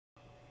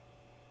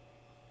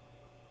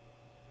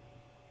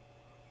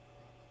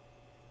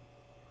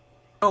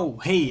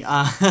Oh, hey,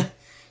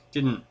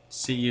 didn't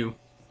see you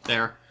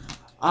there.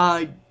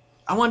 I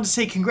wanted to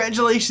say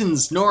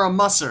congratulations, Nora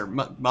Musser.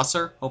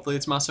 Musser? Hopefully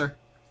it's Musser.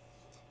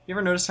 You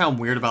ever notice how I'm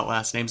weird about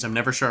last names? I'm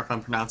never sure if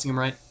I'm pronouncing them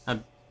right.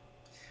 I'm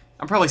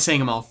probably saying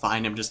them all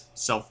fine. I'm just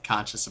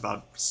self-conscious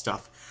about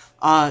stuff.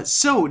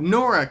 So,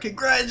 Nora,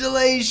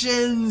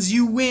 congratulations!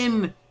 You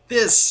win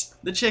this,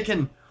 the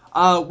chicken.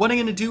 What I'm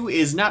gonna do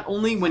is not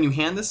only when you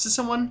hand this to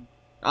someone,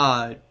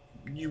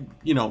 you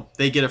know,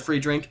 they get a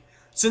free drink.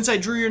 Since I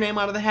drew your name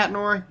out of the hat,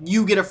 Nora,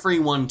 you get a free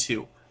one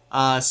too.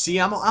 See,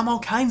 I'm all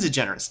kinds of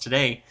generous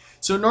today.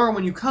 So, Nora,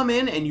 when you come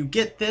in and you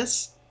get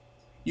this,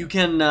 you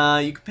can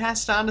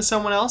pass it on to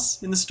someone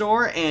else in the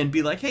store and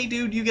be like, hey,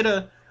 dude, you get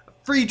a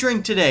free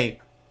drink today.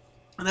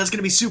 And that's going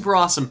to be super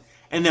awesome.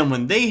 And then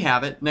when they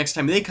have it, next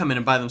time they come in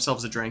and buy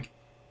themselves a drink,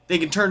 they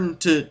can turn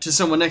to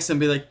someone next to them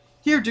and be like,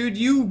 here, dude,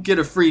 you get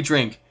a free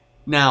drink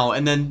now.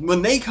 And then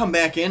when they come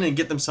back in and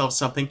get themselves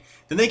something,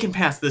 then they can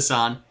pass this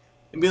on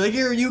and be like,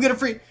 here, you get a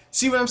free...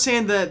 See what I'm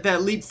saying?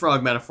 That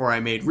leapfrog metaphor I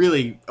made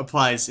really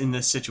applies in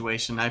this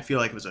situation. I feel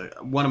like it was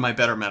one of my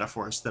better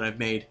metaphors that I've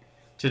made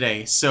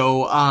today.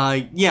 So,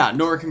 yeah,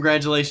 Nora,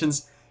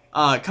 congratulations.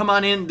 Come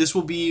on in. This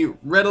will be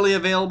readily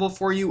available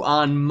for you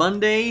on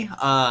Monday.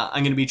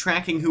 I'm going to be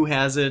tracking who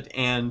has it,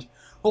 and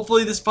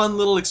hopefully this fun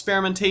little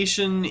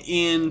experimentation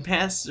in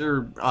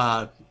paying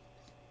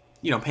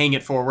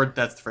it forward.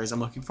 That's the phrase I'm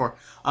looking for.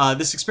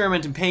 This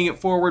experiment in paying it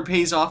forward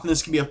pays off, and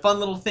this can be a fun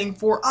little thing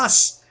for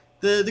us,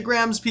 the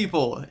Grams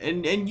people,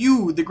 and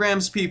you, the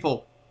Grams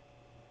people.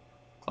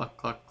 Cluck,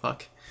 cluck,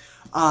 cluck.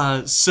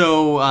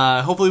 So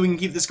hopefully we can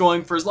keep this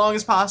going for as long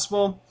as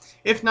possible.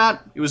 If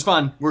not, it was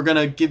fun.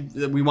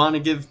 We want to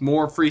give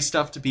more free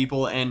stuff to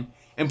people, and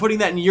putting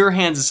that in your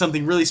hands is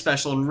something really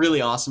special and really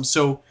awesome.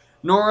 So,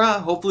 Nora,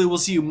 hopefully we'll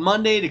see you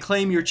Monday to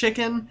claim your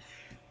chicken.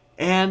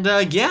 And,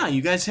 yeah,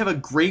 you guys have a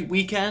great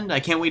weekend.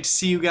 I can't wait to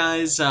see you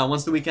guys.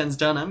 Once the weekend's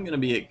done, I'm going to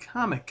be at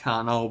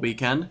Comic-Con all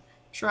weekend.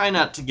 Try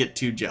not to get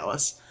too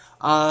jealous.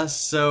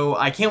 So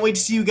I can't wait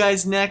to see you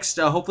guys next.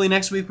 Hopefully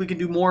next week we can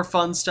do more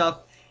fun stuff.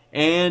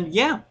 And,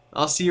 yeah,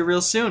 I'll see you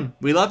real soon.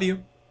 We love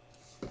you.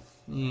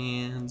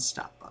 And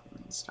stop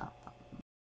button. Stop.